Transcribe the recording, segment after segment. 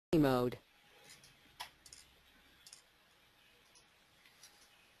mode.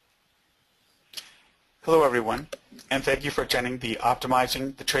 Hello everyone, and thank you for attending the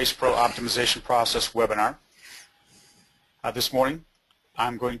Optimizing the TracePro Optimization Process webinar. This morning,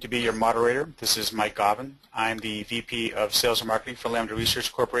 I'm going to be your moderator. This is Mike Govan. I'm the VP of Sales and Marketing for Lambda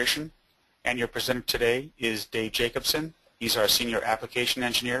Research Corporation, and your presenter today is Dave Jacobson. He's our Senior Application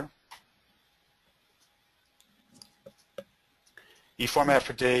Engineer. The format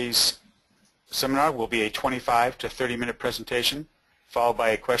for today's seminar will be a 25 to 30-minute presentation, followed by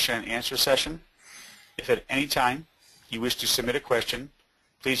a question and answer session. If at any time you wish to submit a question,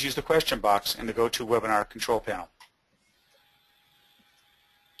 please use the question box in the GoToWebinar control panel.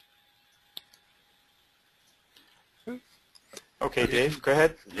 Okay, Dave, go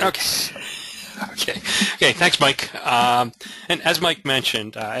ahead. Okay, thanks, Mike. And as Mike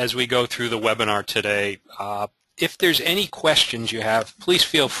mentioned, as we go through the webinar today, if there's any questions you have, please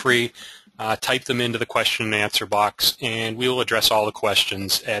feel free, type them into the question and answer box, and we will address all the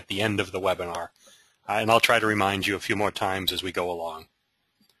questions at the end of the webinar. And I'll try to remind you a few more times as we go along.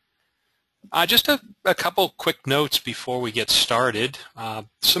 Just a couple quick notes before we get started.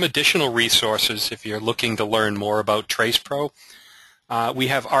 Some additional resources if you're looking to learn more about TracePro. We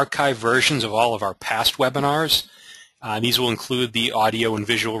have archived versions of all of our past webinars. These will include the audio and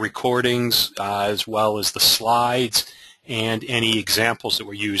visual recordings, as well as the slides and any examples that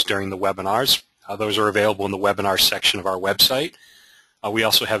were used during the webinars. Those are available in the webinar section of our website. We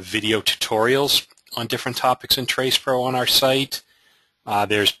also have video tutorials on different topics in TracePro on our site.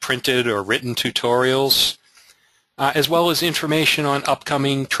 There's printed or written tutorials, as well as information on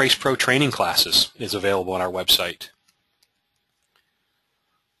upcoming TracePro training classes is available on our website.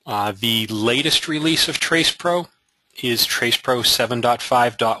 The latest release of TracePro is TracePro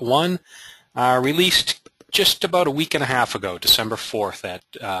 7.5.1, released just about a week and a half ago, December 4th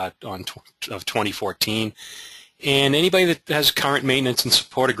of 2014. And anybody that has current maintenance and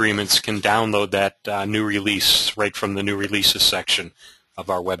support agreements can download that new release right from the new releases section of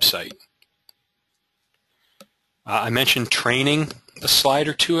our website. I mentioned training a slide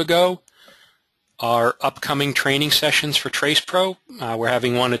or two ago. Our upcoming training sessions for TracePro, we're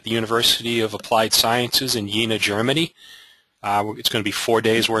having one at the University of Applied Sciences in Jena, Germany. It's going to be 4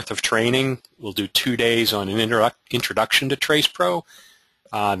 days worth of training. We'll do 2 days on an introduction to TracePro.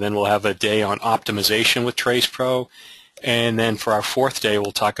 Then we'll have a day on optimization with TracePro. And then for our 4th day,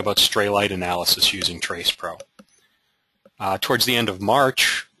 we'll talk about stray light analysis using TracePro. Towards the end of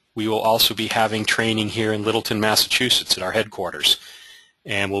March, we will also be having training here in Littleton, Massachusetts at our headquarters.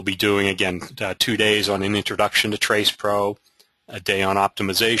 And we'll be doing, again, 2 days on an introduction to TracePro, a day on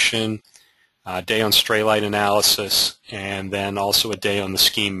optimization, a day on stray light analysis, and then also a day on the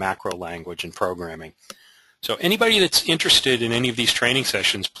scheme macro language and programming. So anybody that's interested in any of these training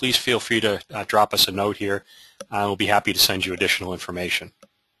sessions, please feel free to drop us a note here. We'll be happy to send you additional information.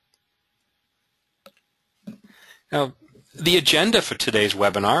 Now, the agenda for today's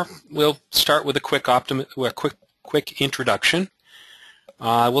webinar, we'll start with a quick introduction.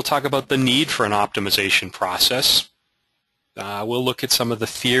 We'll talk about the need for an optimization process. We'll look at some of the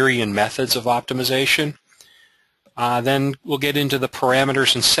theory and methods of optimization. Then we'll get into the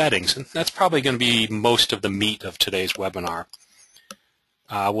parameters and settings, and that's probably going to be most of the meat of today's webinar.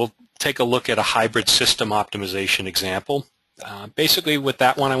 We'll take a look at a hybrid system optimization example. Basically, with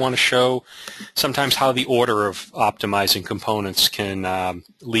that one, I want to show sometimes how the order of optimizing components can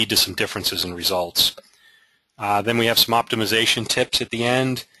lead to some differences in results. Then we have some optimization tips at the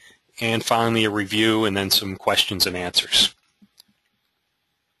end, and finally a review and then some questions and answers.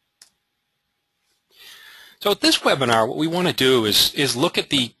 So at this webinar, what we want to do is look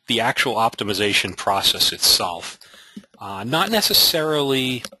at the actual optimization process itself, not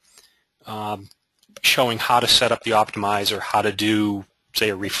necessarily showing how to set up the optimizer, how to do, say,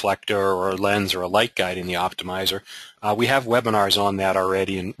 a reflector or a lens or a light guide in the optimizer. We have webinars on that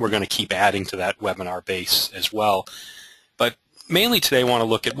already, and we're going to keep adding to that webinar base as well. But mainly today I want to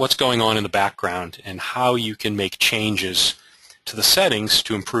look at what's going on in the background and how you can make changes to the settings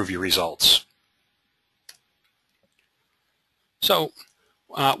to improve your results. So,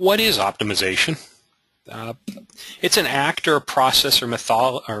 what is optimization? It's an act or a process or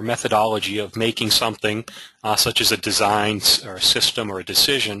methodology of making something, such as a design or a system or a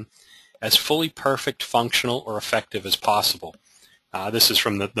decision, as fully perfect, functional, or effective as possible. This is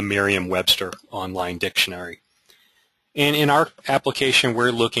from the Merriam-Webster online dictionary. And in our application, we're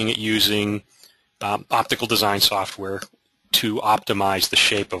looking at using optical design software to optimize the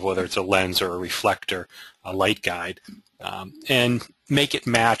shape of whether it's a lens or a reflector, a light guide, and make it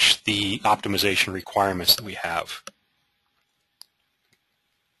match the optimization requirements that we have.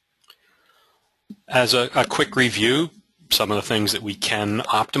 As a quick review, some of the things that we can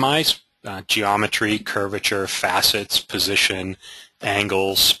optimize: geometry, curvature, facets, position,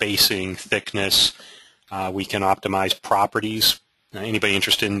 angles, spacing, thickness. We can optimize properties. Anybody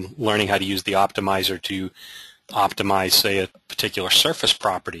interested in learning how to use the optimizer to optimize, say, a particular surface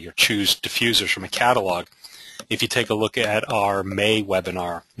property or choose diffusers from a catalog? If you take a look at our May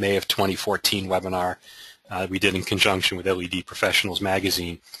webinar, May of 2014 webinar we did in conjunction with LED Professionals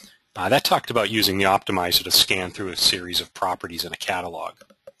magazine, that talked about using the optimizer to scan through a series of properties in a catalog.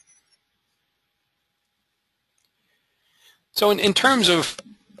 So in terms of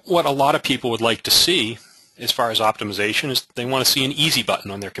what a lot of people would like to see as far as optimization is they want to see an easy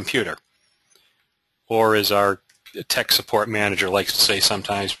button on their computer. Or as our tech support manager likes to say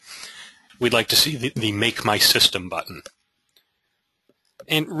sometimes, we'd like to see the Make My System button.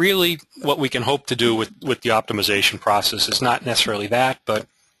 And really what we can hope to do with the optimization process is not necessarily that, but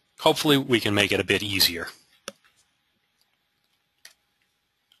hopefully we can make it a bit easier.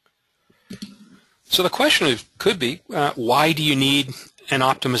 So the question could be, why do you need an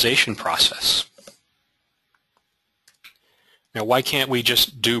optimization process? Now, why can't we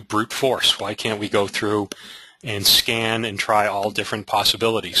just do brute force? Why can't we go through and scan and try all different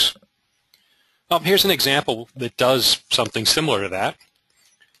possibilities? Well, here's an example that does something similar to that.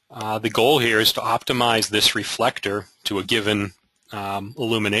 The goal here is to optimize this reflector to a given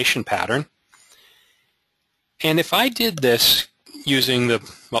illumination pattern. And if I did this using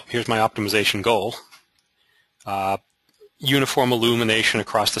here's my optimization goal, uniform illumination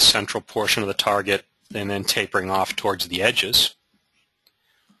across the central portion of the target and then tapering off towards the edges.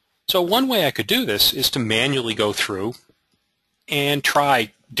 So one way I could do this is to manually go through and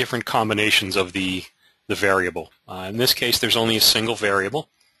try different combinations of the variable. In this case, there's only a single variable.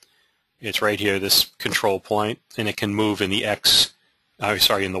 It's right here, this control point, and it can move in the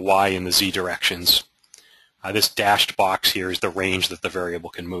in the Y and the Z directions. This dashed box here is the range that the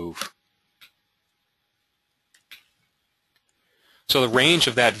variable can move. So the range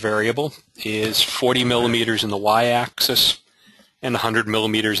of that variable is 40 millimeters in the Y-axis and 100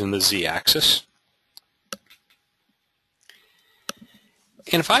 millimeters in the Z-axis.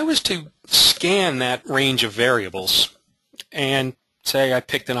 And if I was to scan that range of variables and say I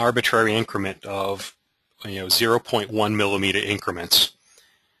picked an arbitrary increment of 0.1 millimeter increments,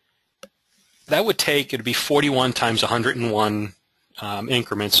 that would take, it would be 41 times 101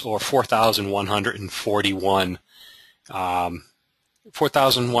 increments, or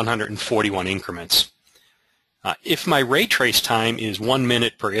 4,141 increments. If my ray trace time is 1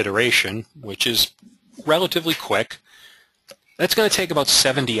 minute per iteration, which is relatively quick, that's going to take about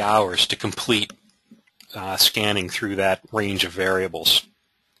 70 hours to complete scanning through that range of variables.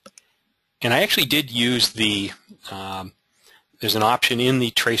 And I actually did use there's an option in the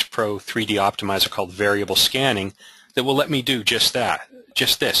TracePro 3D Optimizer called variable scanning that will let me do just that,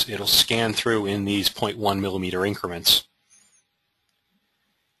 just this. It'll scan through in these 0.1 millimeter increments.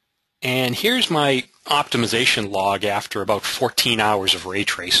 And here's my optimization log after about 14 hours of ray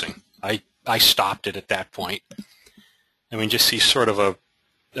tracing. I stopped it at that point. And we just see sort of a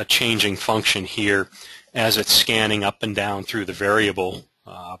changing function here as it's scanning up and down through the variable.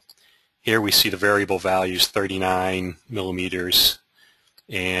 Here we see the variable values 39 millimeters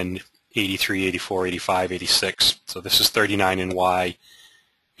and 83, 84, 85, 86. So this is 39 in Y,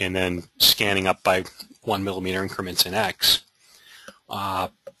 and then scanning up by 1 millimeter increments in X. So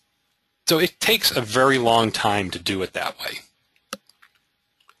it takes a very long time to do it that way.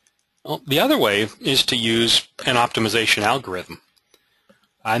 Well, the other way is to use an optimization algorithm.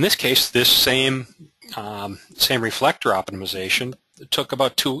 In this case, this same reflector optimization took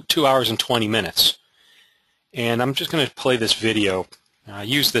about 2 hours and 20 minutes. And I'm just going to play this video. I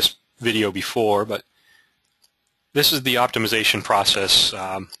used this video before, but this is the optimization process.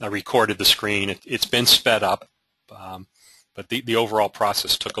 I recorded the screen. It's been sped up, but the overall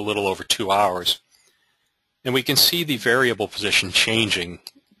process took a little over 2 hours. And we can see the variable position changing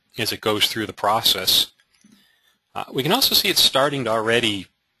as it goes through the process. We can also see it starting to already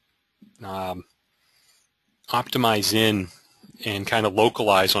optimize in and kind of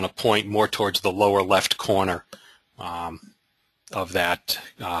localize on a point more towards the lower left corner of that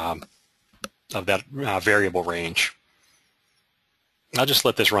variable range. I'll just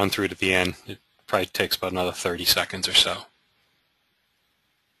let this run through to the end. It probably takes about another 30 seconds or so.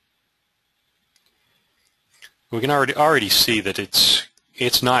 We can already see that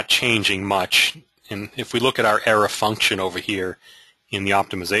it's not changing much. And if we look at our error function over here in the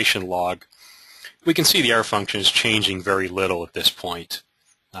optimization log, we can see the error function is changing very little at this point.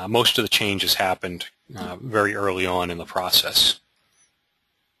 Most of the changes happened very early on in the process.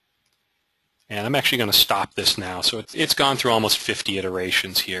 And I'm actually going to stop this now. So it's gone through almost 50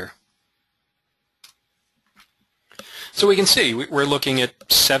 iterations here. So we can see we're looking at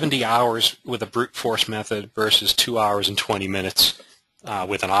 70 hours with a brute force method versus 2 hours and 20 minutes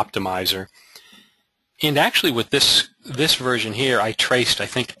with an optimizer. And actually with this version here, I traced, I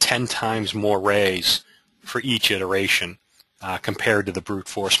think, 10 times more rays for each iteration compared to the brute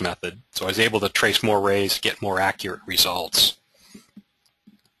force method. So I was able to trace more rays, get more accurate results.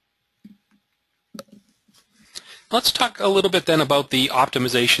 Let's talk a little bit then about the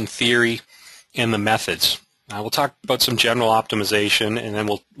optimization theory and the methods. We'll talk about some general optimization, and then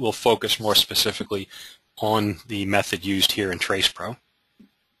we'll focus more specifically on the method used here in TracePro.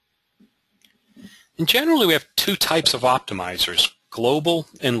 And generally, we have two types of optimizers, global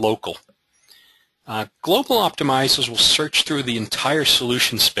and local. Global optimizers will search through the entire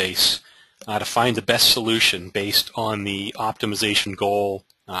solution space to find the best solution based on the optimization goal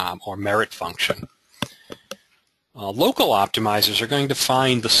or merit function. Local optimizers are going to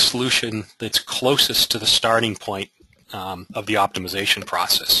find the solution that's closest to the starting point of the optimization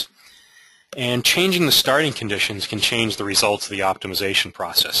process. And changing the starting conditions can change the results of the optimization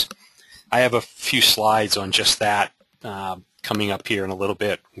process. I have a few slides on just that coming up here in a little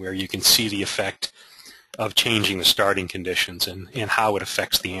bit, where you can see the effect of changing the starting conditions and how it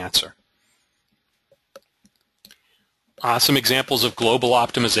affects the answer. Some examples of global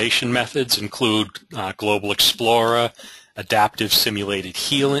optimization methods include Global Explorer, Adaptive Simulated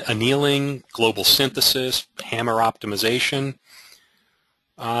Annealing, Global Synthesis, Hammer Optimization.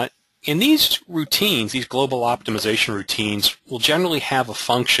 In these routines, these global optimization routines will generally have a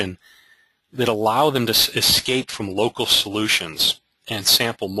function that allow them to escape from local solutions and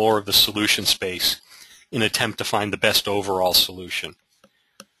sample more of the solution space in an attempt to find the best overall solution.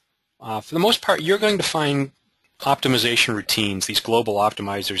 For the most part, you're going to find optimization routines, these global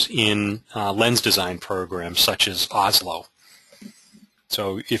optimizers, in lens design programs such as Oslo.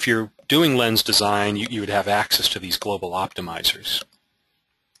 So if you're doing lens design, you would have access to these global optimizers.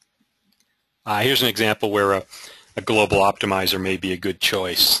 Here's an example where a global optimizer may be a good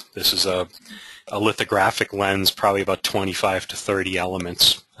choice. This is a lithographic lens, probably about 25 to 30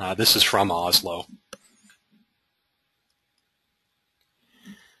 elements. This is from Oslo.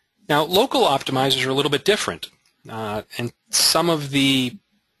 Now, local optimizers are a little bit different. And some of the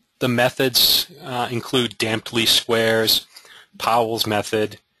methods include damped least squares, Powell's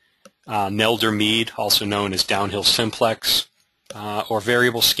method, Nelder-Mead, also known as downhill simplex, or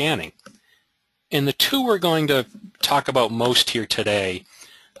variable scanning. And the two we're going to talk about most here today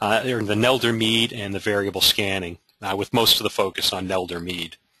are the Nelder-Mead and the variable scanning, with most of the focus on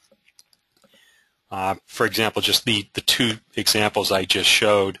Nelder-Mead. For example, just the two examples I just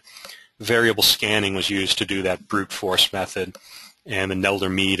showed, variable scanning was used to do that brute force method, and the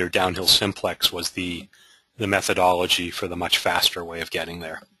Nelder-Mead or downhill simplex was the methodology for the much faster way of getting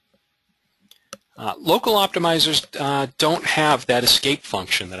there. Local optimizers don't have that escape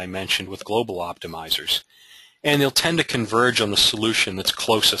function that I mentioned with global optimizers, and they'll tend to converge on the solution that's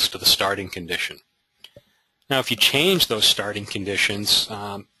closest to the starting condition. Now, if you change those starting conditions,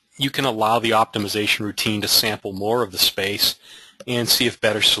 you can allow the optimization routine to sample more of the space and see if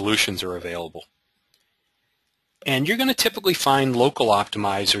better solutions are available. And you're going to typically find local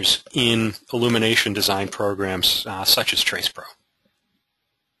optimizers in illumination design programs such as TracePro.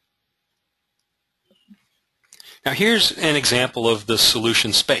 Now here's an example of the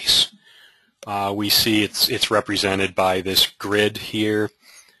solution space. We see it's represented by this grid here.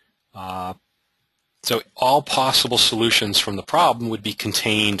 So all possible solutions from the problem would be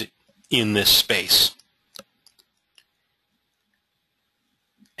contained in this space.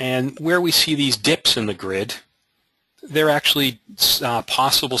 And where we see these dips in the grid, they're actually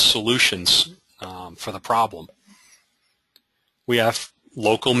possible solutions for the problem. We have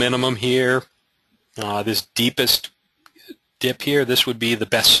local minimum here. This deepest dip here, this would be the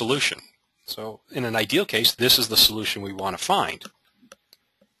best solution. So in an ideal case, this is the solution we want to find.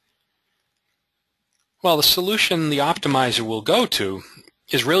 Well, the solution the optimizer will go to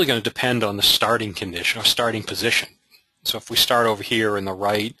is really going to depend on the starting condition or starting position. So if we start over here in the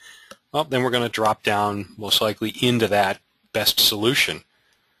right, well, then we're going to drop down most likely into that best solution.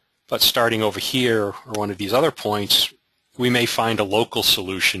 But starting over here or one of these other points, we may find a local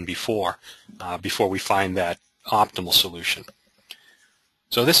solution before we find that optimal solution.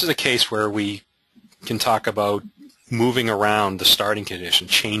 So this is a case where we can talk about moving around the starting condition,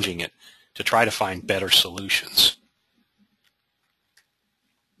 changing it to try to find better solutions.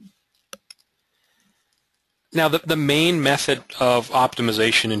 Now, the main method of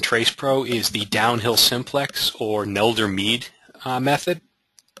optimization in TracePro is the downhill simplex or Nelder-Mead method.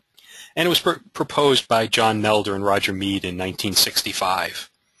 and it was proposed by John Nelder and Roger Mead in 1965.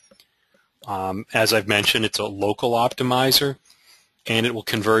 As I've mentioned, it's a local optimizer, and it will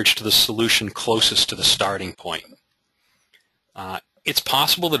converge to the solution closest to the starting point. It's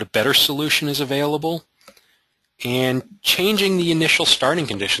possible that a better solution is available, and changing the initial starting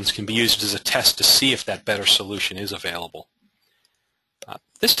conditions can be used as a test to see if that better solution is available.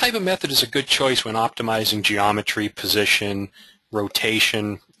 This type of method is a good choice when optimizing geometry, position,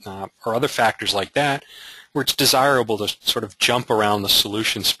 rotation, or other factors like that, where it's desirable to sort of jump around the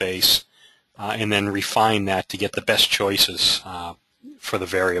solution space and then refine that to get the best choices for the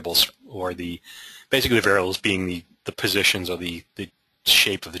variables, or basically the variables being the positions or the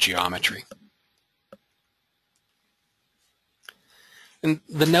shape of the geometry. And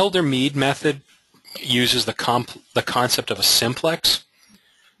the Nelder-Mead method uses the concept of a simplex,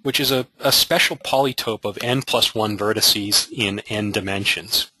 which is a special polytope of n+1 vertices in n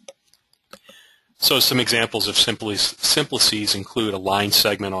dimensions. So some examples of simplices include a line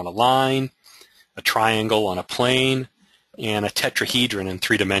segment on a line, a triangle on a plane, and a tetrahedron in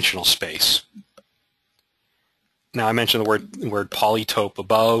three-dimensional space. Now, I mentioned the word polytope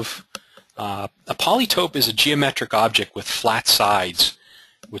above. A polytope is a geometric object with flat sides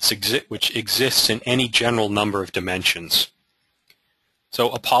which exists in any general number of dimensions. So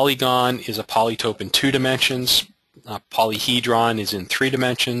a polygon is a polytope in 2 dimensions, a polyhedron is in 3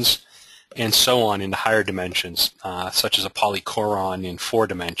 dimensions, and so on into higher dimensions, such as a polychoron in 4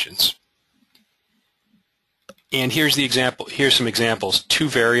 dimensions. And here's some examples. 2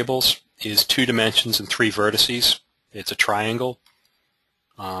 variables is 2 dimensions and 3 vertices. It's a triangle.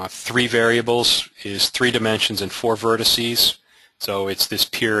 3 variables is 3 dimensions and 4 vertices. So it's this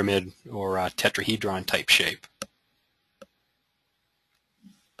pyramid or tetrahedron type shape.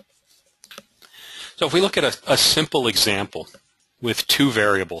 So if we look at a simple example with 2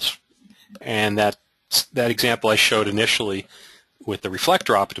 variables, and that example I showed initially with the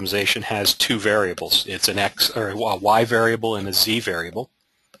reflector optimization has 2 variables. It's an x or a y variable and a z variable.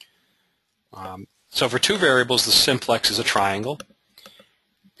 So for 2 variables, the simplex is a triangle,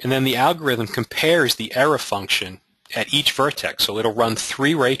 and then the algorithm compares the error function at each vertex. So it'll run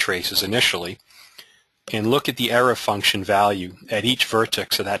 3 ray traces initially and look at the error function value at each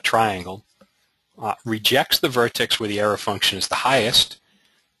vertex of that triangle, rejects the vertex where the error function is the highest,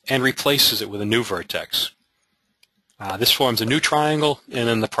 and replaces it with a new vertex. This forms a new triangle, and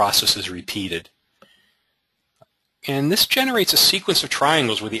then the process is repeated. And this generates a sequence of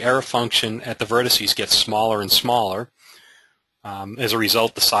triangles where the error function at the vertices gets smaller and smaller. As a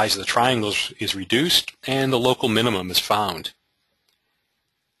result, the size of the triangles is reduced, and the local minimum is found.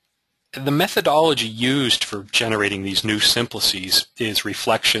 The methodology used for generating these new simplices is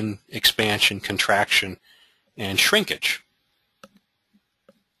reflection, expansion, contraction, and shrinkage.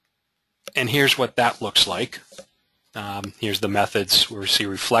 And here's what that looks like. Here's the methods where we see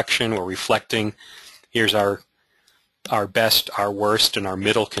reflection. We're reflecting. Here's our best, our worst, and our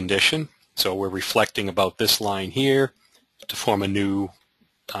middle condition. So we're reflecting about this line here to form a new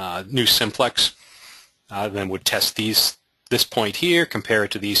simplex. Then would test this point here, compare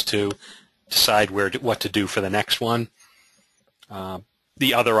it to these two, decide what to do for the next one.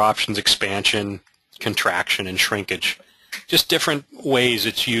 The other options, expansion, contraction, and shrinkage. Just different ways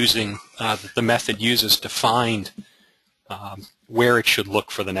it's using, that the method uses to find where it should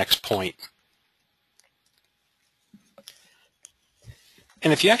look for the next point.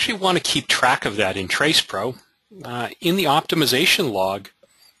 And if you actually want to keep track of that in TracePro, in the optimization log,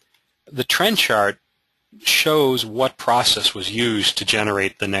 the trend chart shows what process was used to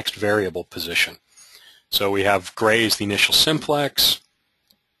generate the next variable position. So we have gray as the initial simplex.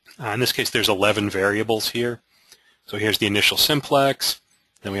 In this case, there's 11 variables here. So here's the initial simplex.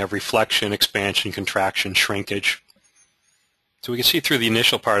 Then we have reflection, expansion, contraction, shrinkage. So we can see through the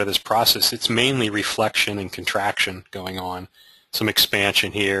initial part of this process, it's mainly reflection and contraction going on. Some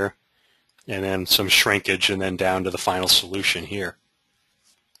expansion here, and then some shrinkage, and then down to the final solution here.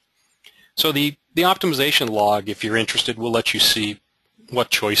 So the optimization log, if you're interested, will let you see what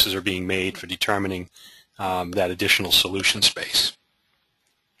choices are being made for determining that additional solution space.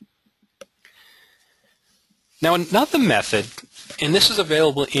 Now another method, and this is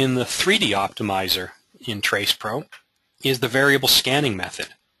available in the 3D optimizer in TracePro, is the variable scanning method.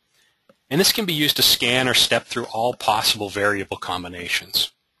 And this can be used to scan or step through all possible variable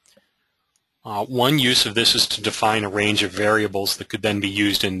combinations. One use of this is to define a range of variables that could then be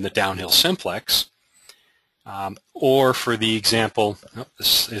used in the downhill simplex. Or for the example,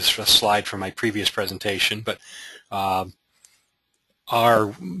 this is a slide from my previous presentation, but our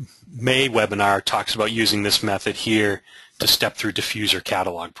May webinar talks about using this method here to step through diffuser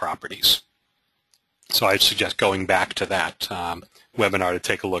catalog properties. So I'd suggest going back to that webinar to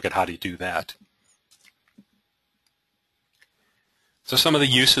take a look at how to do that. So some of the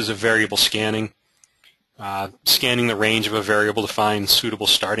uses of variable scanning. Scanning the range of a variable to find suitable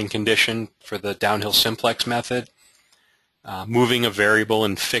starting condition for the downhill simplex method. Moving a variable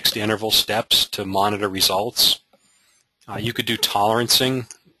in fixed interval steps to monitor results. You could do tolerancing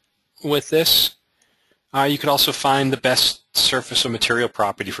with this. You could also find the best surface or material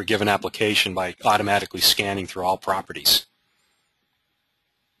property for a given application by automatically scanning through all properties.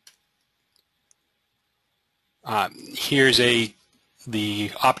 Here's the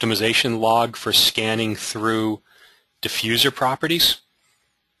optimization log for scanning through diffuser properties.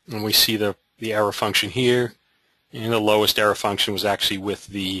 And we see the error function here, and the lowest error function was actually with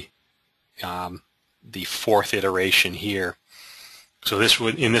the fourth iteration here. So this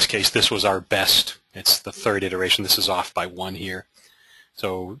would, in this case, this was our best. It's the third iteration. This is off by 1 here.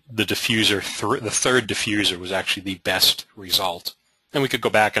 So the diffuser, the third diffuser was actually the best result. And we could go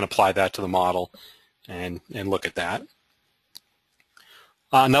back and apply that to the model and look at that.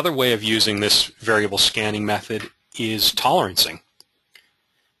 Another way of using this variable scanning method is tolerancing.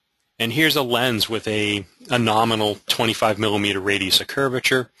 And here's a lens with a nominal 25 millimeter radius of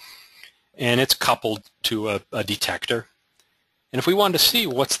curvature, and it's coupled to a detector. And if we wanted to see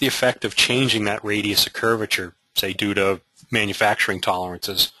what's the effect of changing that radius of curvature, say due to manufacturing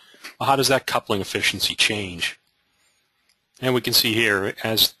tolerances, well, how does that coupling efficiency change? And we can see here,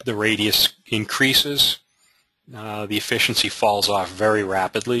 as the radius increases, the efficiency falls off very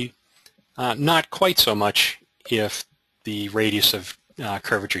rapidly. Not quite so much if the radius of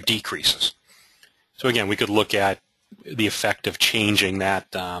curvature decreases. So again, we could look at the effect of changing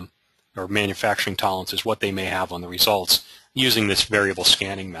that or manufacturing tolerances, what they may have on the results, using this variable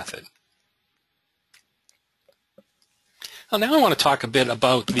scanning method. Well, now I want to talk a bit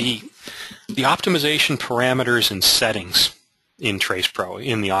about the optimization parameters and settings in TracePro,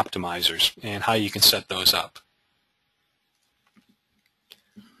 in the optimizers, and how you can set those up.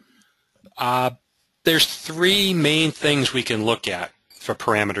 There's 3 main things we can look at for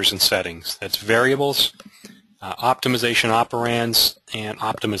parameters and settings. That's variables, optimization operands, and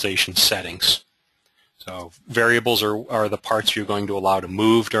optimization settings. So variables are the parts you're going to allow to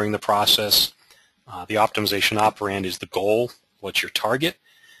move during the process. The optimization operand is the goal, what's your target,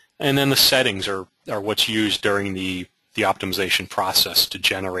 and then the settings are what's used during the optimization process to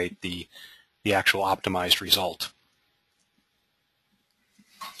generate the actual optimized result.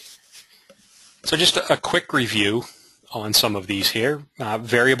 So just a quick review on some of these here.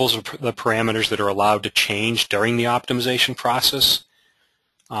 Variables are the parameters that are allowed to change during the optimization process.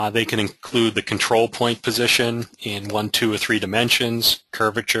 They can include the control point position in 1, 2, or 3 dimensions,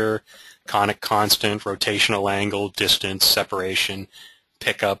 curvature, conic constant, rotational angle, distance, separation,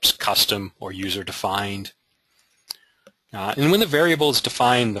 pickups, custom or user-defined. And when the variable is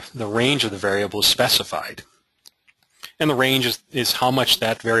defined, the range of the variable is specified. And the range is how much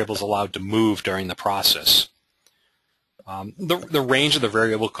that variable is allowed to move during the process. The range of the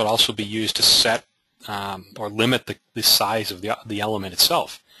variable could also be used to set or limit the size of the element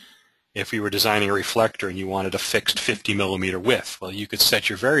itself. If you were designing a reflector and you wanted a fixed 50 millimeter width, well, you could set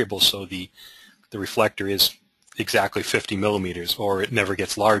your variable so the reflector is exactly 50 millimeters, or it never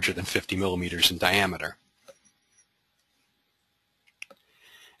gets larger than 50 millimeters in diameter.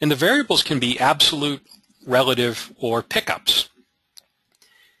 And the variables can be absolute, relative, or pickups.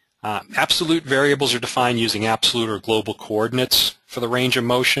 Absolute variables are defined using absolute or global coordinates for the range of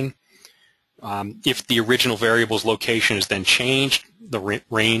motion. If the original variable's location is then changed, the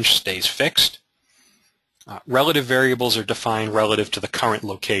range stays fixed. Relative variables are defined relative to the current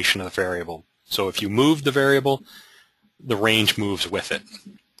location of the variable. So if you move the variable, the range moves with it.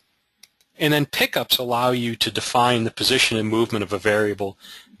 And then pickups allow you to define the position and movement of a variable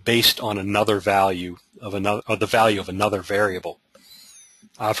based on another value of the value of another variable.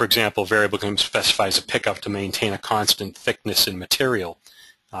 For example, a variable can specify a pickup to maintain a constant thickness in material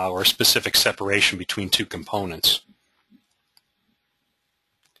or a specific separation between 2 components.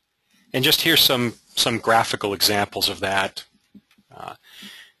 And just here's some graphical examples of that.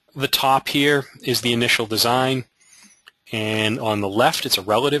 The top here is the initial design, and on the left it's a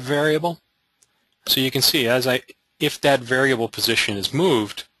relative variable. So you can see if that variable position is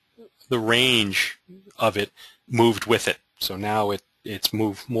moved, the range of it moved with it. So now it's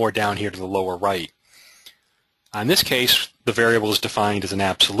moved more down here to the lower right. In this case, the variable is defined as an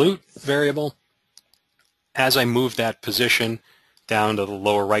absolute variable. As I move that position down to the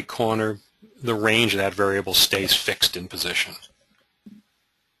lower right corner, the range of that variable stays fixed in position.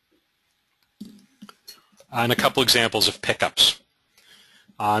 And a couple examples of pickups.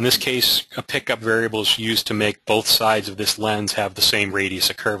 In this case, a pickup variable is used to make both sides of this lens have the same radius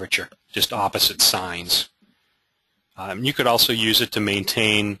of curvature, just opposite signs. You could also use it to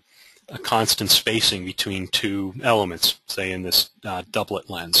maintain a constant spacing between two elements, say in this doublet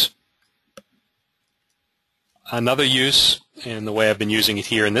lens. Another use, and the way I've been using it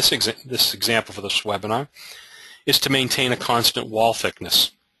here in this example for this webinar, is to maintain a constant wall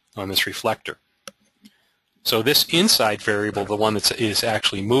thickness on this reflector. So this inside variable, the one that is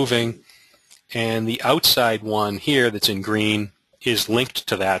actually moving, and the outside one here that's in green is linked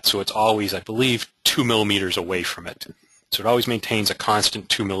to that, so it's always, I believe, 2 millimeters away from it. So it always maintains a constant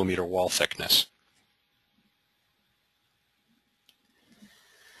 2 millimeter wall thickness.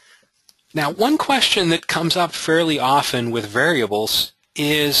 Now, one question that comes up fairly often with variables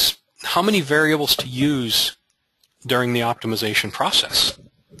is how many variables to use during the optimization process.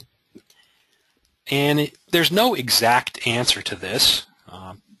 And there's no exact answer to this,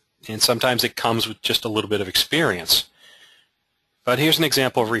 and sometimes it comes with just a little bit of experience. But here's an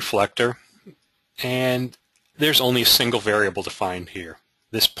example of a reflector, and there's only a single variable defined here.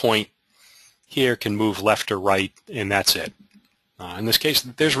 This point here can move left or right, and that's it. In this case,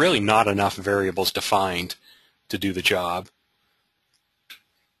 there's really not enough variables defined to do the job.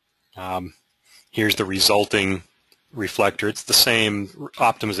 Here's the resulting reflector. It's the same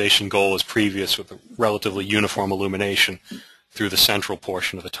optimization goal as previous with a relatively uniform illumination through the central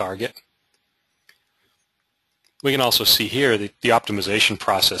portion of the target. We can also see here that the optimization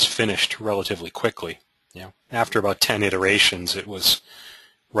process finished relatively quickly. After about 10 iterations, it was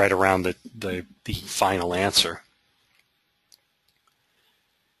right around the final answer.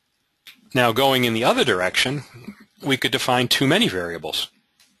 Now, going in the other direction, we could define too many variables.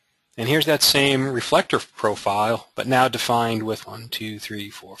 And here's that same reflector profile, but now defined with 1, 2, 3,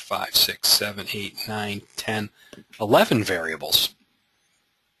 4, 5, 6, 7, 8, 9, 10, 11 variables.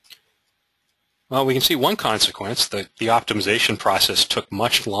 Well, we can see one consequence, that the optimization process took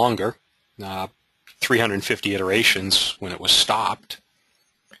much longer, 350 iterations when it was stopped.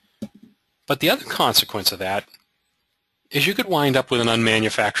 But the other consequence of that is you could wind up with an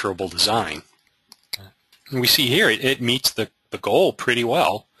unmanufacturable design. And we see here it meets the goal pretty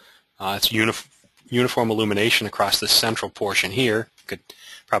well. It's uniform illumination across this central portion here. You could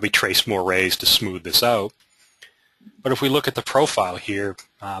probably trace more rays to smooth this out. But if we look at the profile here,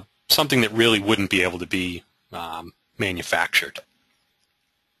 something that really wouldn't be able to be manufactured.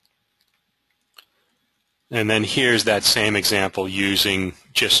 And then here's that same example using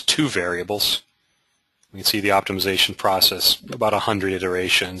just two variables. We can see the optimization process, about 100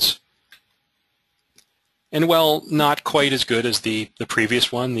 iterations. And well, not quite as good as the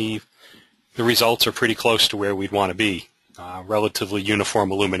previous one. The results are pretty close to where we'd want to be. Relatively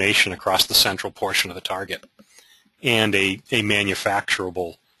uniform illumination across the central portion of the target and a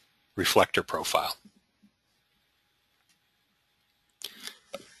manufacturable reflector profile.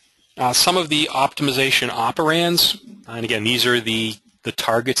 Some of the optimization operands, and again, these are the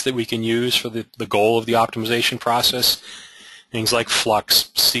targets that we can use for the goal of the optimization process. Things like flux,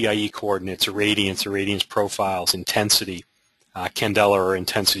 CIE coordinates, irradiance profiles, intensity, candela or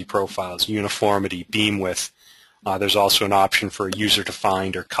intensity profiles, uniformity, beam width. There's also an option for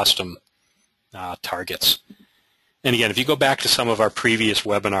user-defined or custom targets. And again, if you go back to some of our previous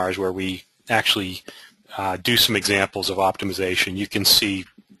webinars where we actually do some examples of optimization, you can see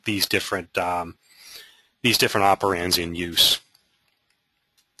these different operands in use.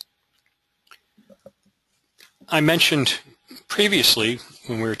 I mentioned previously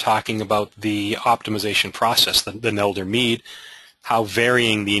when we were talking about the optimization process, the Nelder-Mead, how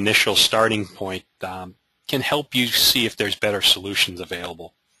varying the initial starting point can help you see if there's better solutions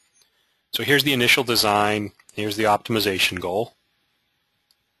available. So here's the initial design, here's the optimization goal,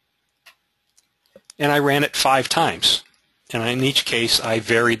 and I ran it 5 times. And in each case, I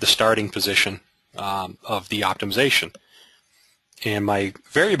varied the starting position of the optimization. And my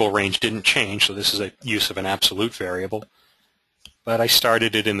variable range didn't change, so this is a use of an absolute variable. But I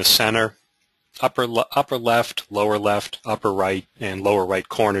started it in the center, upper left, upper right, and lower right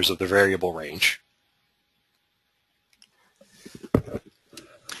corners of the variable range.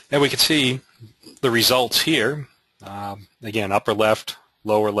 And we can see the results here. Again, upper left,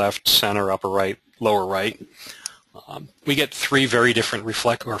 center, upper right, lower right. We get 5 very different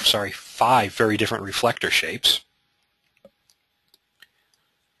reflector shapes.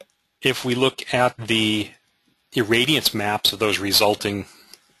 If we look at the irradiance maps of those resulting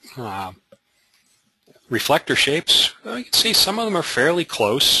reflector shapes, you can see some of them are fairly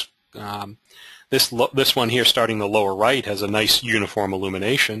close. This one here starting the lower right has a nice uniform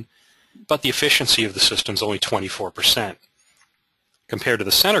illumination, but the efficiency of the system is only 24%. Compared to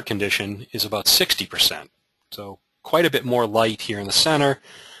the center condition is about 60%. So quite a bit more light here in the center,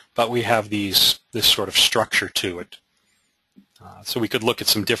 but we have this sort of structure to it. So we could look at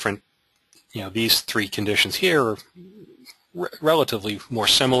some different, these three conditions here are relatively more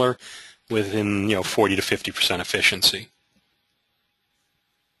similar within 40 to 50% efficiency.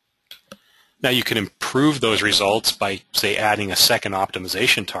 Now you can improve those results by, say, adding a second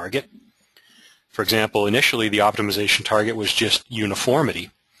optimization target. For example, initially the optimization target was just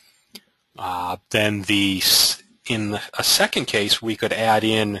uniformity. Then in a second case, we could add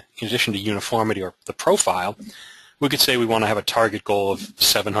in addition to uniformity or the profile, we could say we want to have a target goal of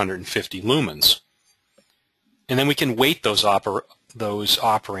 750 lumens. And then we can weight those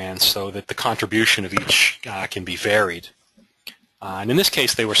operands so that the contribution of each can be varied. And in this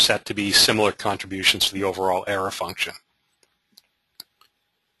case, they were set to be similar contributions to the overall error function.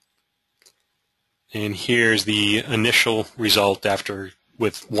 And here's the initial result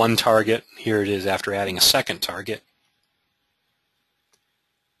with one target. Here it is after adding a second target.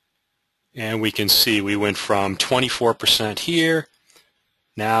 And we can see we went from 24% here.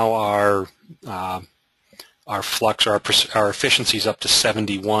 Now our flux, our efficiency is up to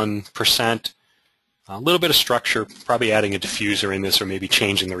 71%. A little bit of structure, probably adding a diffuser in this or maybe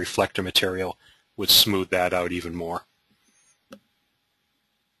changing the reflector material would smooth that out even more.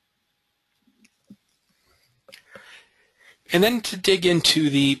 And then to dig into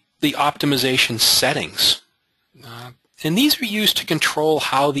the optimization settings. And these are used to control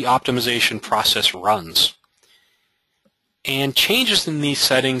how the optimization process runs. And changes in these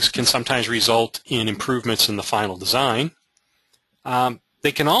settings can sometimes result in improvements in the final design.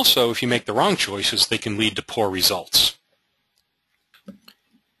 They can also, if you make the wrong choices, they can lead to poor results.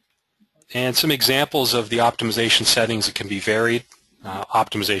 And some examples of the optimization settings that can be varied: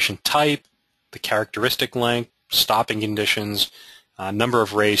 optimization type, the characteristic length, stopping conditions, number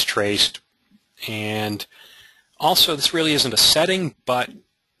of rays traced, and also this really isn't a setting, but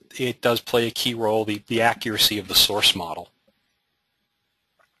it does play a key role, the accuracy of the source model.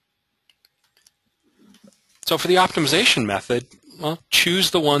 So for the optimization method, well,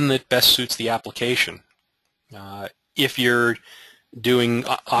 choose the one that best suits the application. If you're doing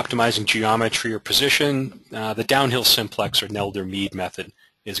optimizing geometry or position, the downhill simplex or Nelder-Mead method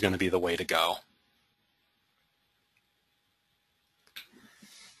is going to be the way to go.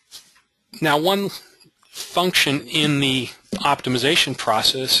 Now, one function in the optimization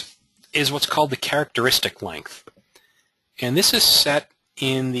process is what's called the characteristic length. And this is set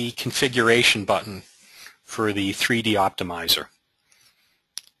in the configuration button for the 3D optimizer.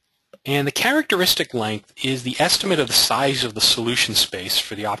 And the characteristic length is the estimate of the size of the solution space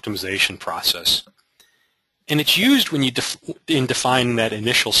for the optimization process. And it's used when in defining that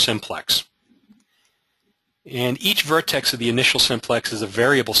initial simplex. And each vertex of the initial simplex is a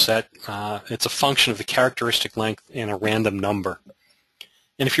variable set. It's a function of the characteristic length and a random number.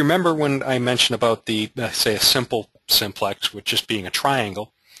 And if you remember when I mentioned about say, a simple simplex with just being a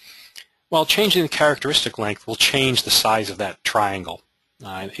triangle, well, changing the characteristic length will change the size of that triangle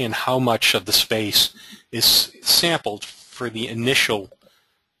and how much of the space is sampled for the initial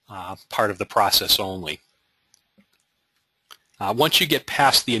part of the process only. Once you get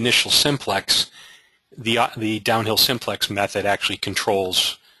past the initial simplex, the downhill simplex method actually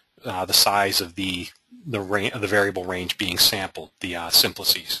controls the size of the variable range being sampled, the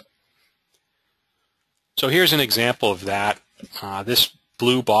simplices. So here's an example of that. This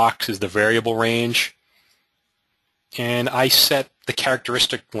blue box is the variable range, and I set the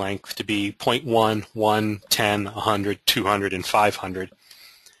characteristic length to be 0.1, 1, 10, 100, 200, and 500.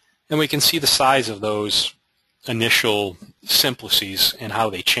 And we can see the size of those initial simplices and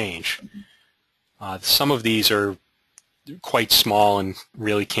how they change. Some of these are quite small and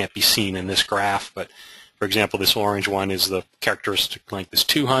really can't be seen in this graph, but for example, this orange one is the characteristic length is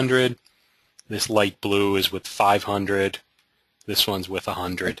 200, this light blue is with 500, this one's with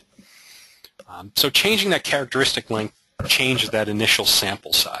 100. So changing that characteristic length changes that initial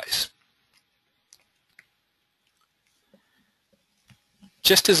sample size.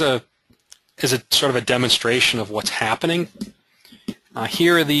 Just as a sort of a demonstration of what's happening,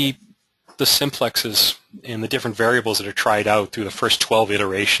 here are the simplexes and the different variables that are tried out through the first 12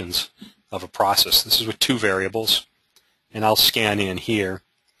 iterations of a process. This is with 2 variables, and I'll scan in here.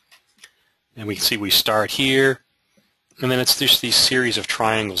 And we can see we start here, and then it's just these series of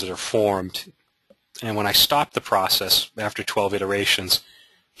triangles that are formed. And when I stop the process after 12 iterations,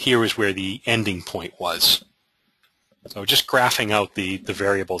 here is where the ending point was. So just graphing out the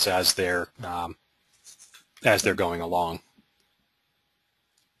variables as they're going along.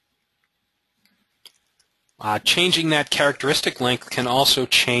 Changing that characteristic length can also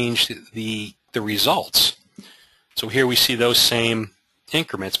change the results. So here we see those same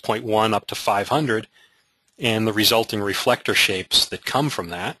increments, 0.1 up to 500, and the resulting reflector shapes that come from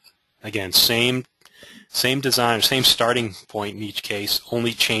that. Again, same design, same starting point in each case,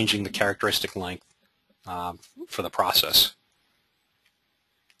 only changing the characteristic length for the process.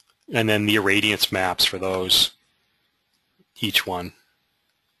 And then the irradiance maps for those, each one.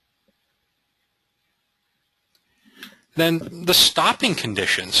 Then the stopping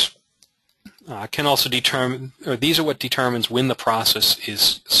conditions can also determine, or these are what determines when the process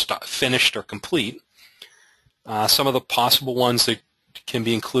is finished or complete. Some of the possible ones that can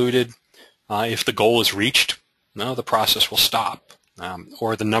be included, if the goal is reached, the process will stop,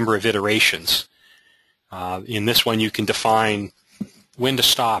 or the number of iterations. In this one, you can define when to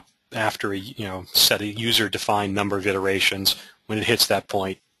stop after set a user-defined number of iterations. When it hits that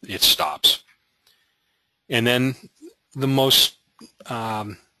point, it stops. And then the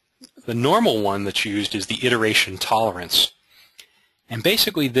normal one that's used is the iteration tolerance. And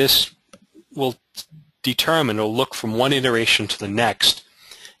basically this will determine, or look from one iteration to the next,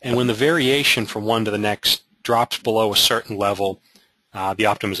 and when the variation from one to the next drops below a certain level, the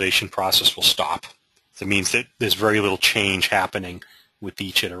optimization process will stop. That means that there's very little change happening with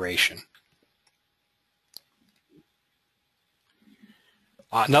each iteration.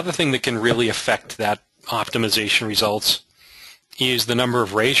 Another thing that can really affect that optimization results is the number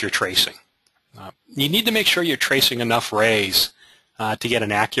of rays you're tracing. You need to make sure you're tracing enough rays to get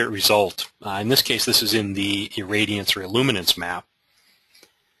an accurate result. In this case, this is in the irradiance or illuminance map.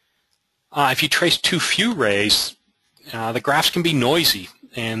 If you trace too few rays, the graphs can be noisy,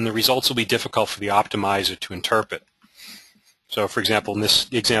 and the results will be difficult for the optimizer to interpret. So, for example, in this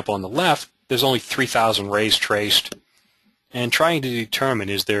example on the left, there's only 3,000 rays traced, and trying to determine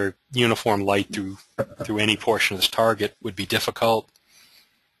is there uniform light through any portion of this target would be difficult.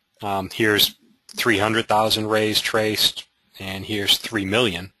 Here's 300,000 rays traced, and here's 3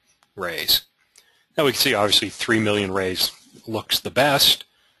 million rays. Now we can see obviously 3 million rays looks the best.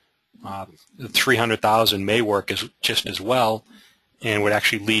 The 300,000 may work just as well, and would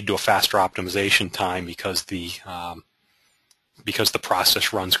actually lead to a faster optimization time because the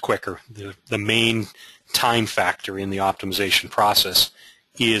process runs quicker. The main time factor in the optimization process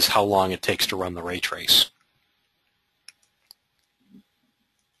is how long it takes to run the ray trace.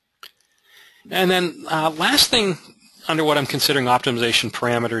 And then last thing under what I'm considering optimization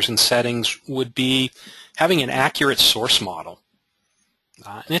parameters and settings would be having an accurate source model.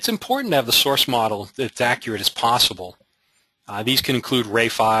 And it's important to have the source model that's accurate as possible. These can include ray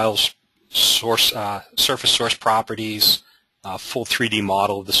files, surface source properties, full 3D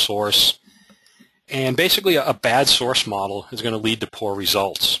model of the source. And basically a bad source model is going to lead to poor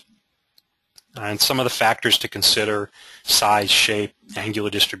results. And some of the factors to consider: size, shape, angular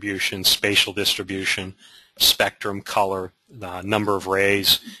distribution, spatial distribution, spectrum, color, the number of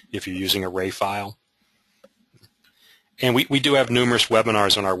rays if you're using a ray file. And we do have numerous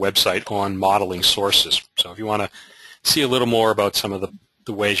webinars on our website on modeling sources. So if you want to see a little more about some of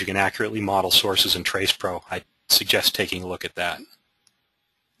the ways you can accurately model sources in TracePro, I suggest taking a look at that.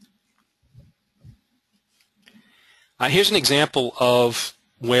 Here's an example of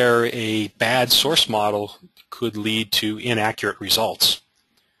where a bad source model could lead to inaccurate results.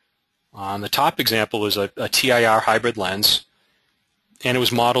 The top example is a TIR hybrid lens, and it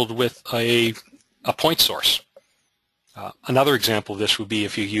was modeled with a point source. Another example of this would be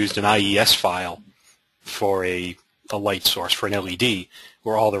if you used an IES file for a light source, for an LED,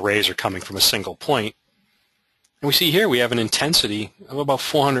 where all the rays are coming from a single point. And we see here we have an intensity of about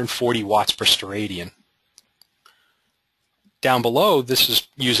 440 watts per steradian. Down below, this is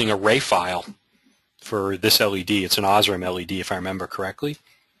using a ray file for this LED. It's an Osram LED, if I remember correctly.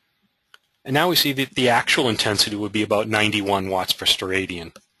 And now we see that the actual intensity would be about 91 watts per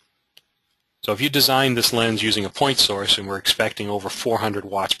steradian. So if you design this lens using a point source and we're expecting over 400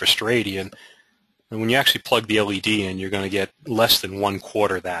 watts per steradian, and when you actually plug the LED in, you're going to get less than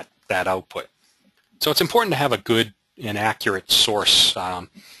 1/4 that output. So it's important to have a good and accurate source and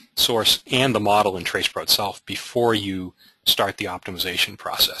the model in TracePro itself before you start the optimization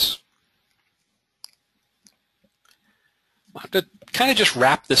process. To kind of just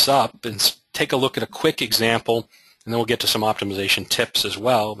wrap this up and take a look at a quick example, and then we'll get to some optimization tips as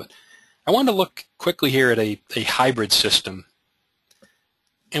well. But I want to look quickly here at a hybrid system.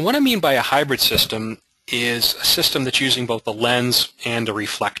 And what I mean by a hybrid system is a system that's using both a lens and a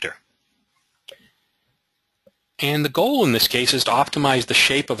reflector. And the goal in this case is to optimize the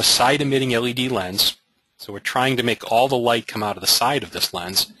shape of a side-emitting LED lens. So we're trying to make all the light come out of the side of this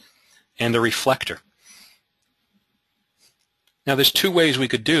lens, and the reflector. Now there's two ways we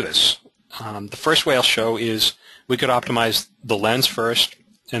could do this. The first way I'll show is we could optimize the lens first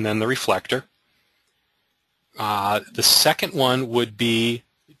and then the reflector. The second one would be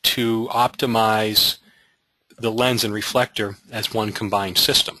to optimize the lens and reflector as one combined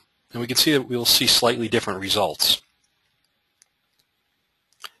system. And we can see that we'll see slightly different results.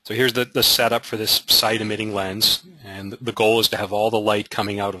 So here's the setup for this side-emitting lens, and the goal is to have all the light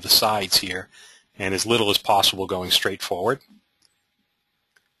coming out of the sides here and as little as possible going straight forward.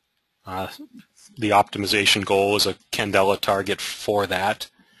 The optimization goal is a candela target for that.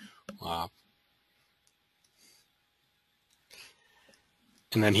 And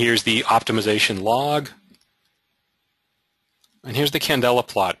then here's the optimization log. And here's the candela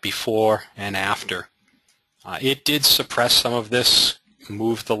plot before and after. It did suppress some of this,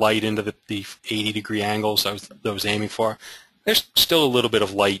 move the light into the 80-degree angles I was aiming for. There's still a little bit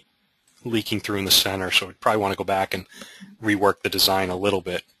of light leaking through in the center, so we'd probably want to go back and rework the design a little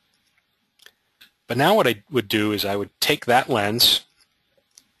bit. But now what I would do is I would take that lens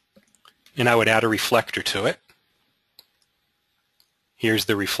and I would add a reflector to it. Here's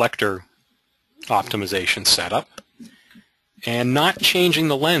the reflector optimization setup. And not changing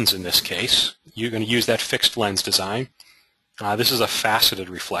the lens in this case. You're going to use that fixed lens design. This is a faceted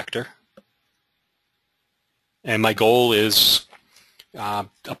reflector. And my goal is a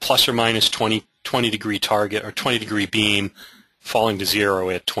plus or minus 20 degree target or 20 degree beam falling to 0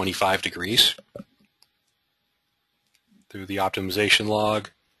 at 25 degrees. Through the optimization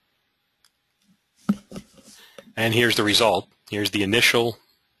log. And here's the result. Here's the initial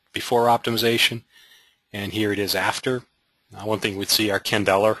before optimization, and here it is after. One thing we'd see, our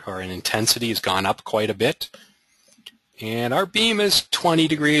candela, or an intensity, has gone up quite a bit. And our beam is 20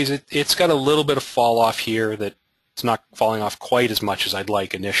 degrees. It's got a little bit of fall off here that it's not falling off quite as much as I'd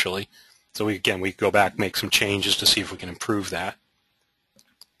like initially. So we go back, make some changes to see if we can improve that.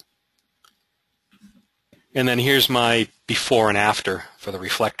 And then here's my before and after for the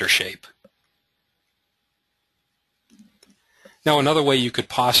reflector shape. Now another way you could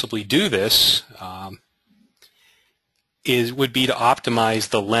possibly do this would be to optimize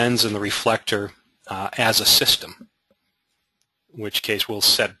the lens and the reflector as a system, in which case we'll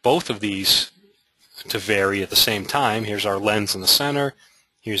set both of these to vary at the same time. Here's our lens in the center,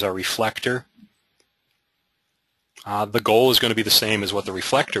 here's our reflector. The goal is going to be the same as what the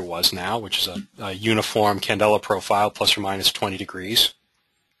reflector was now, which is a uniform candela profile plus or minus 20 degrees.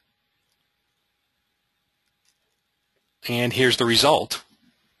 And here's the result.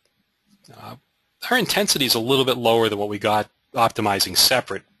 Our intensity is a little bit lower than what we got optimizing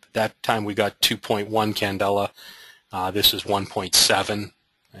separate. That time we got 2.1 candela. This is 1.7, and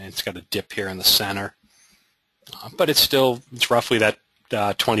it's got a dip here in the center. But it's roughly that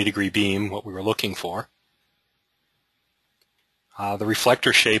 20 degree beam, what we were looking for. The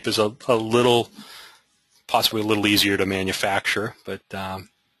reflector shape is possibly a little easier to manufacture, but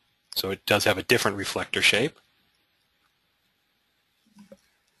so it does have a different reflector shape.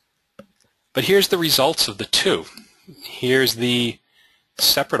 But here's the results of the two. Here's the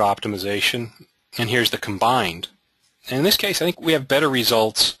separate optimization, and here's the combined. And in this case, I think we have better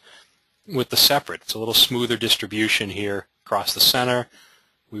results with the separate. It's a little smoother distribution here across the center.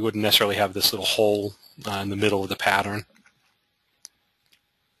 We wouldn't necessarily have this little hole in the middle of the pattern.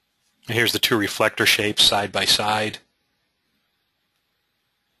 And here's the two reflector shapes side by side.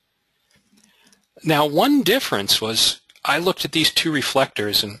 Now, one difference was I looked at these two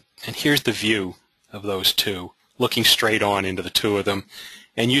reflectors, and here's the view of those two, looking straight on into the two of them,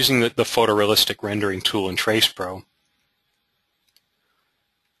 and using the photorealistic rendering tool in TracePro.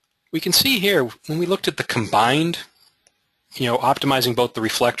 We can see here, when we looked at the combined, optimizing both the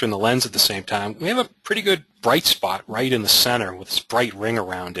reflector and the lens at the same time, we have a pretty good bright spot right in the center with this bright ring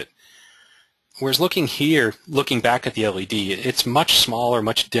around it. Whereas looking here, looking back at the LED, it's much smaller,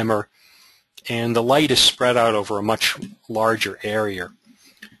 much dimmer, and the light is spread out over a much larger area.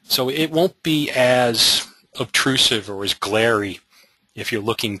 So it won't be as obtrusive or as glary if you're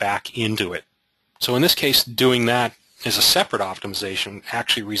looking back into it. So in this case, doing that as a separate optimization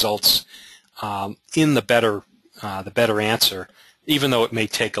actually results in the better answer, even though it may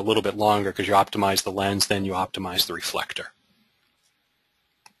take a little bit longer because you optimize the lens, then you optimize the reflector.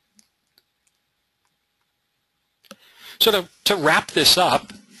 So to wrap this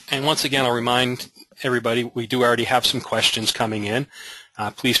up, and once again I'll remind everybody we do already have some questions coming in.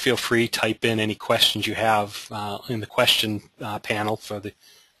 Please feel free to type in any questions you have in the question panel for the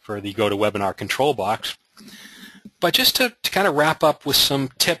GoToWebinar control box. But just to kind of wrap up with some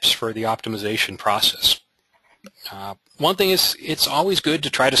tips for the optimization process. One thing is it's always good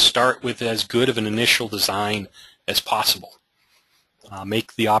to try to start with as good of an initial design as possible.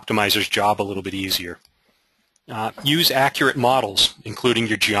 make the optimizer's job a little bit easier. Use accurate models, including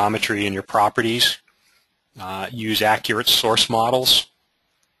your geometry and your properties. Use accurate source models.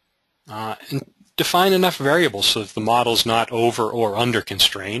 And define enough variables so that the model is not over or under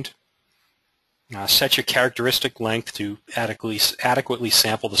constrained. Set your characteristic length to adequately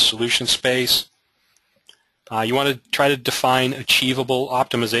sample the solution space. You want to try to define achievable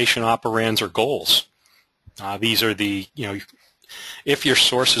optimization operands or goals. These are the, if your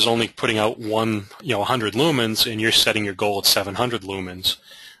source is only putting out 100 lumens and you're setting your goal at 700 lumens,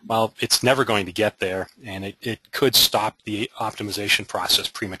 well, it's never going to get there, and it could stop the optimization process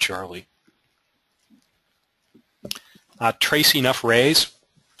prematurely. Trace enough rays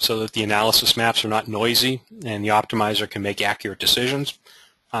so that the analysis maps are not noisy and the optimizer can make accurate decisions.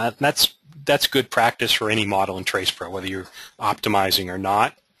 That's good practice for any model in TracePro, whether you're optimizing or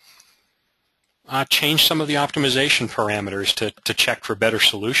not. Change some of the optimization parameters to check for better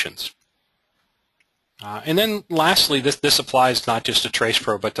solutions. And then lastly, this applies not just to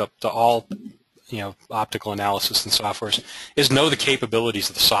TracePro but to all optical analysis and softwares, is know the capabilities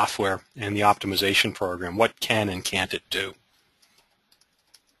of the software and the optimization program. What can and can't it do?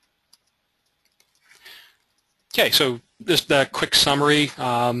 Okay, so just a quick summary.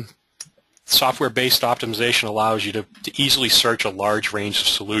 Software-based optimization allows you to easily search a large range of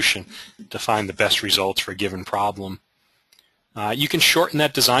solutions to find the best results for a given problem. You can shorten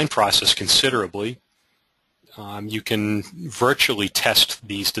that design process considerably. You can virtually test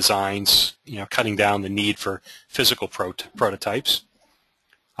these designs, cutting down the need for physical prototypes.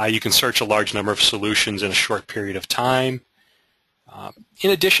 You can search a large number of solutions in a short period of time.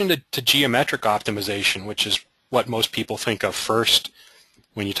 In addition to geometric optimization, which is what most people think of first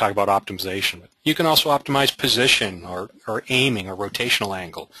when you talk about optimization, you can also optimize position or aiming or rotational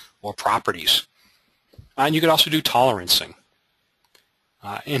angle or properties. And you could also do tolerancing.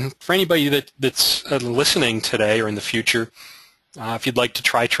 And for anybody that's listening today or in the future, if you'd like to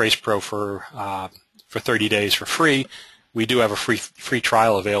try TracePro for 30 days for free, we do have a free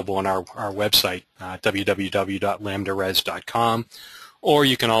trial available on our website, www.lambdares.com, or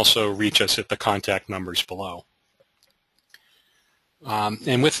you can also reach us at the contact numbers below.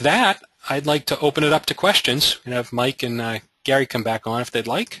 And with that, I'd like to open it up to questions and have Mike and Gary come back on if they'd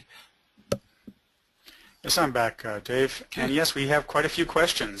like. Yes, I'm back, Dave. Okay. And yes, we have quite a few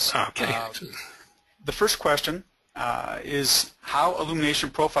questions. Okay. The first question is how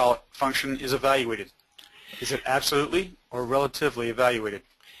illumination profile function is evaluated. Is it absolutely or relatively evaluated?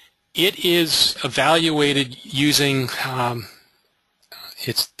 It is evaluated using,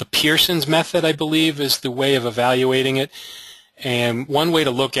 it's the Pearson's method, I believe, is the way of evaluating it. And one way to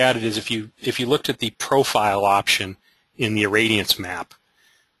look at it is if you looked at the profile option in the irradiance map,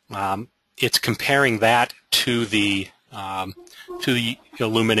 it's comparing that to the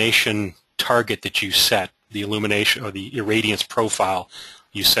illumination target that you set, the illumination or the irradiance profile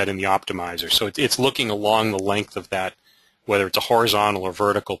you set in the optimizer. So it's looking along the length of that, whether it's a horizontal or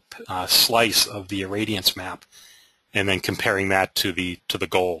vertical slice of the irradiance map, and then comparing that to the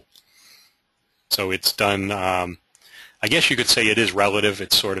goal. So it's done. I guess you could say it is relative.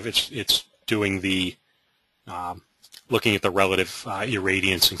 It's sort of it's doing the looking at the relative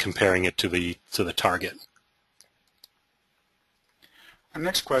irradiance and comparing it to the target. Our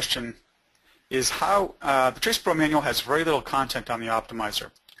next question is how the TracePro manual has very little content on the optimizer.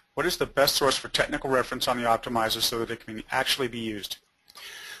 What is the best source for technical reference on the optimizer so that it can actually be used?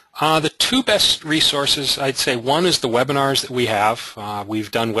 The two best resources, I'd say, one is the webinars that we have. We've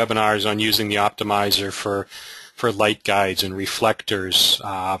done webinars on using the optimizer for light guides and reflectors.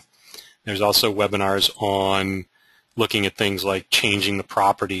 There's also webinars on looking at things like changing the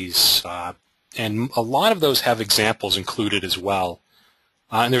properties, and a lot of those have examples included as well.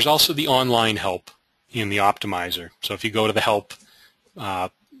 And there's also the online help in the optimizer. So if you go to the help,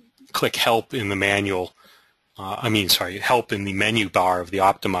 click help in the manual, help in the menu bar of the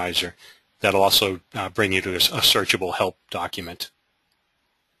optimizer, that'll also bring you to a searchable help document.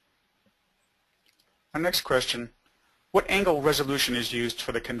 Our next question, what angle resolution is used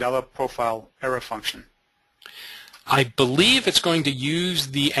for the Candela profile error function? I believe it's going to use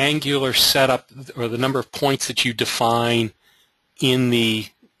the angular setup or the number of points that you define in the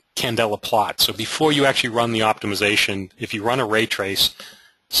Candela plot. So before you actually run the optimization, if you run a ray trace,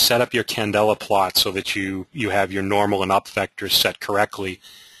 set up your Candela plot so that you have your normal and up vectors set correctly.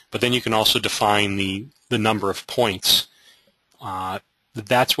 But then you can also define the number of points.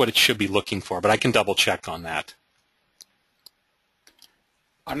 That's what it should be looking for, but I can double check on that.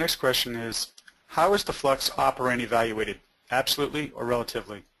 Our next question is, how is the flux operand evaluated, absolutely or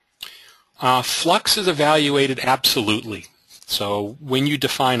relatively? Flux is evaluated absolutely. So when you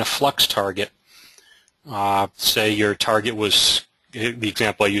define a flux target, say your target was, the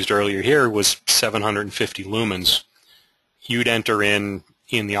example I used earlier here was 750 lumens, you'd enter in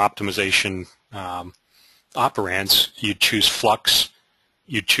the optimization operands, you'd choose flux,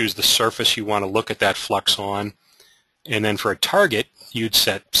 you'd choose the surface you want to look at that flux on, and then for a target, you'd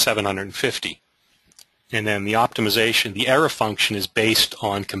set 750. And then the optimization, the error function is based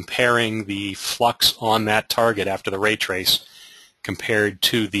on comparing the flux on that target after the ray trace compared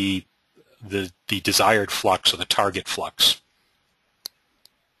to the desired flux or the target flux.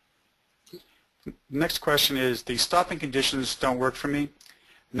 Next question is, the stopping conditions don't work for me.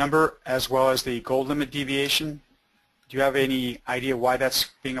 Number as well as the goal limit deviation. Do you have any idea why that's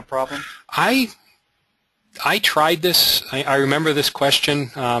being a problem? I tried this. I remember this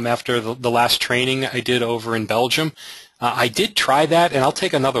question after the last training I did over in Belgium. I did try that, and I'll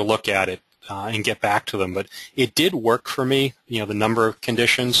take another look at it and get back to them. But it did work for me, the number of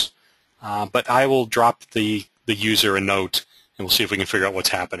conditions. But I will drop the user a note, and we'll see if we can figure out what's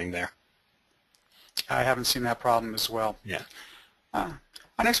happening there. I haven't seen that problem as well. Yeah. Our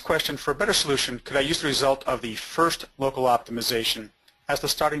next question, for a better solution, could I use the result of the first local optimization as the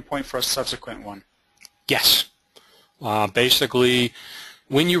starting point for a subsequent one? Yes. Basically,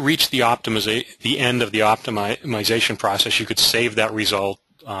 when you reach the end of the optimization process, you could save that result,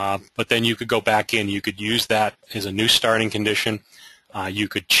 but then you could go back in. You could use that as a new starting condition. You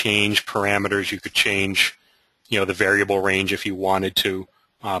could change parameters. You could change, the variable range if you wanted to,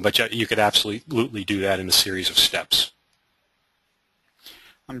 but you could absolutely do that in a series of steps.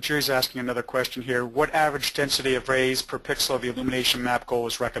 Jerry's asking another question here. What average density of rays per pixel of the illumination map goal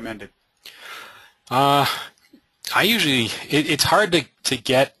is recommended? I usually, it's hard to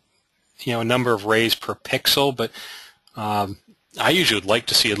get, a number of rays per pixel, but I usually would like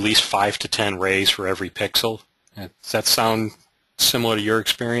to see at least 5 to 10 rays for every pixel. Does that sound similar to your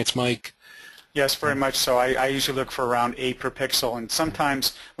experience, Mike? Yes, very much so. I usually look for around 8 per pixel, and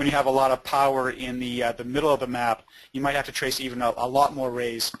sometimes when you have a lot of power in the middle of the map, you might have to trace even a lot more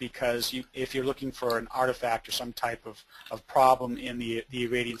rays, because if you're looking for an artifact or some type of problem in the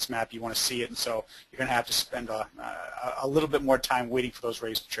irradiance map, you want to see it, and so you're going to have to spend a little bit more time waiting for those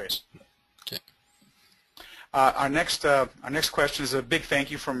rays to trace. Okay. Our next question is a big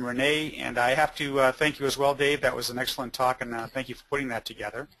thank you from Renee, and I have to thank you as well, Dave. That was an excellent talk, and thank you for putting that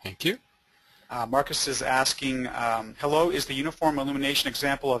together. Thank you. Marcus is asking, hello, is the uniform illumination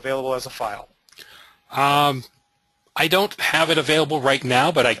example available as a file? I don't have it available right now,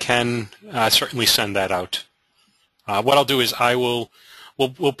 but I can certainly send that out. What I'll do is we'll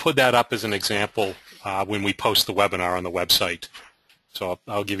put that up as an example when we post the webinar on the website. So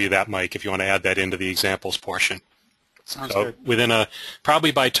I'll give you that, Mike, if you want to add that into the examples portion. Sounds good. Within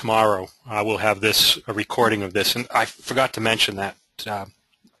probably by tomorrow, we'll have a recording of this. And I forgot to mention that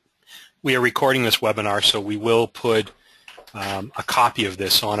we are recording this webinar, so we will put a copy of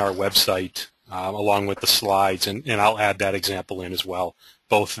this on our website along with the slides, and I'll add that example in as well,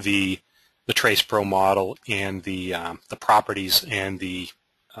 both the TracePro model and the properties and the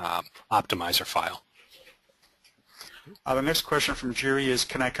optimizer file. The next question from Jerry is,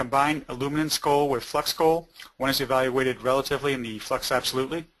 can I combine illuminance goal with flux goal? One is evaluated relatively and the flux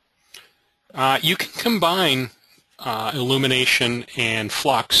absolutely? You can combine illumination and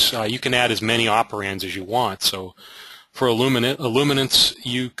flux. You can add as many operands as you want. So for illuminance,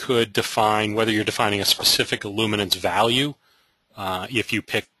 you could define whether you're defining a specific illuminance value. If you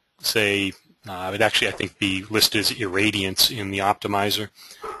pick, say, actually I think the list is irradiance in the optimizer.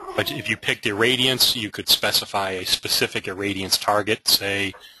 But if you picked irradiance, you could specify a specific irradiance target,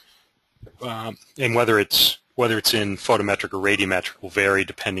 say, and whether it's in photometric or radiometric will vary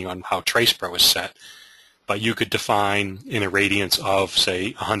depending on how TracePro is set. But you could define an irradiance of,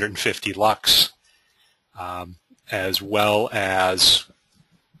 say, 150 lux, as well as,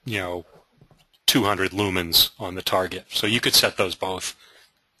 200 lumens on the target. So you could set those both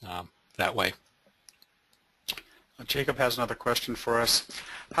that way. Jacob has another question for us.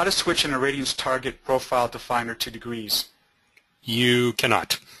 How to switch an irradiance target profile definer to degrees? You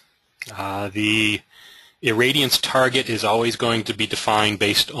cannot. The irradiance target is always going to be defined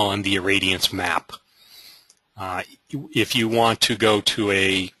based on the irradiance map. If you want to go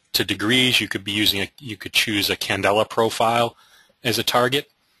to degrees, you could be you could choose a candela profile as a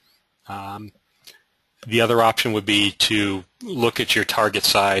target. The other option would be to look at your target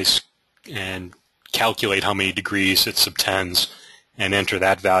size and calculate how many degrees it subtends and enter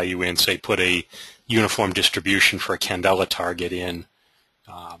that value in, say put a uniform distribution for a candela target in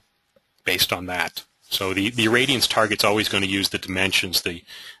based on that. So the irradiance target's always going to use the dimensions, the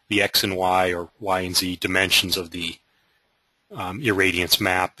X and Y or Y and Z dimensions of the irradiance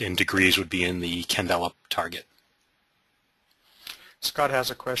map, and degrees would be in the Candela target. Scott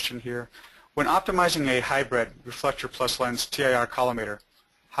has a question here. When optimizing a hybrid reflector plus lens TIR collimator,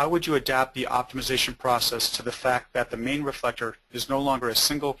 how would you adapt the optimization process to the fact that the main reflector is no longer a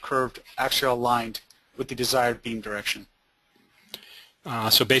single curved axial aligned with the desired beam direction?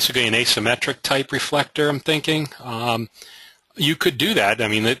 So basically an asymmetric type reflector, I'm thinking. You could do that. I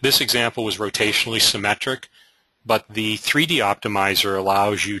mean, this example was rotationally symmetric, but the 3D optimizer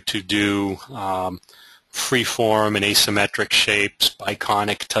allows you to do freeform and asymmetric shapes,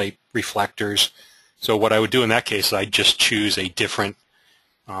 biconic type reflectors. So what I would do in that case is I'd just choose a different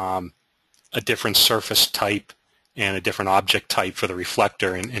surface type and a different object type for the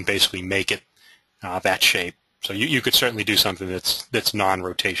reflector and basically make it that shape. So you could certainly do something that's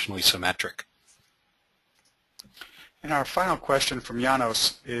non-rotationally symmetric. And our final question from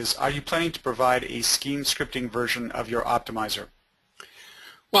Janos is, are you planning to provide a scheme scripting version of your optimizer?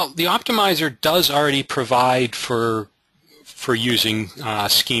 Well, the optimizer does already provide for using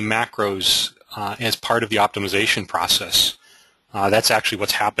scheme macros as part of the optimization process. That's actually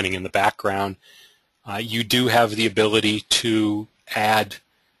what's happening in the background. You do have the ability to add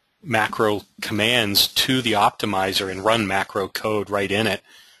macro commands to the optimizer and run macro code right in it.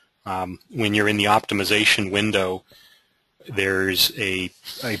 When you're in the optimization window, there's a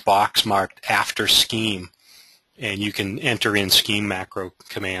box marked after scheme, and you can enter in scheme macro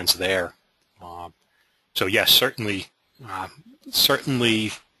commands there. So yes, certainly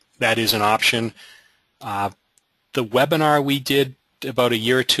that is an option. The webinar we did about a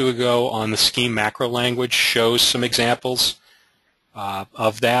year or two ago on the scheme macro language shows some examples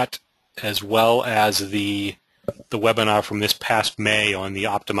of that, as well as the webinar from this past May on the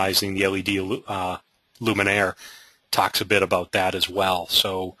optimizing the LED luminaire talks a bit about that as well.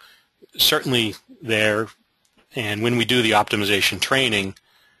 So certainly there, and when we do the optimization training,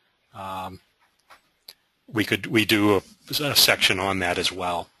 we do a section on that as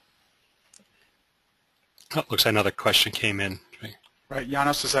well. Oh, looks like another question came in. Right,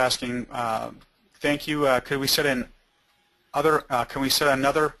 Janos is asking, thank you. Could we set can we set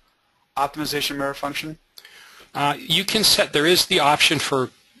another optimization mirror function? You can set. There is the option for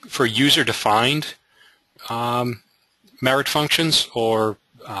user-defined merit functions, or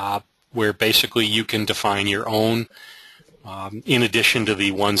where basically you can define your own in addition to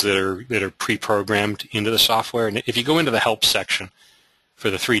the ones that are pre-programmed into the software. And if you go into the help section for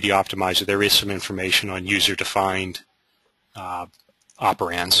the 3D optimizer, there is some information on user-defined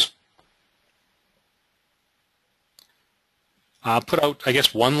operands. I'll put out, I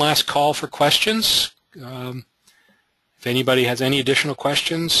guess, one last call for questions. If anybody has any additional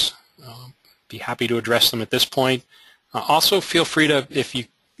questions, be happy to address them at this point. Also, feel free to,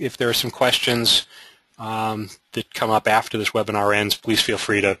 if there are some questions that come up after this webinar ends, please feel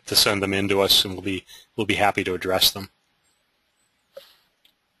free to send them in to us, and we'll be happy to address them.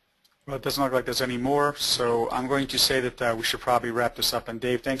 Well, it doesn't look like there's any more, so I'm going to say that we should probably wrap this up. And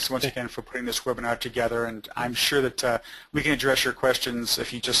Dave, thanks once again for putting this webinar together, and I'm sure that we can address your questions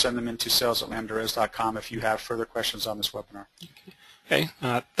if you just send them into sales@lambdares.com if you have further questions on this webinar. Okay,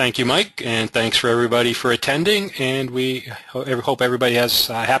 thank you, Mike, and thanks for everybody for attending, and we hope everybody has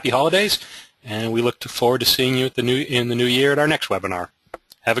happy holidays, and we look forward to seeing you in the new year at our next webinar.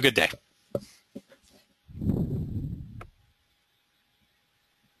 Have a good day.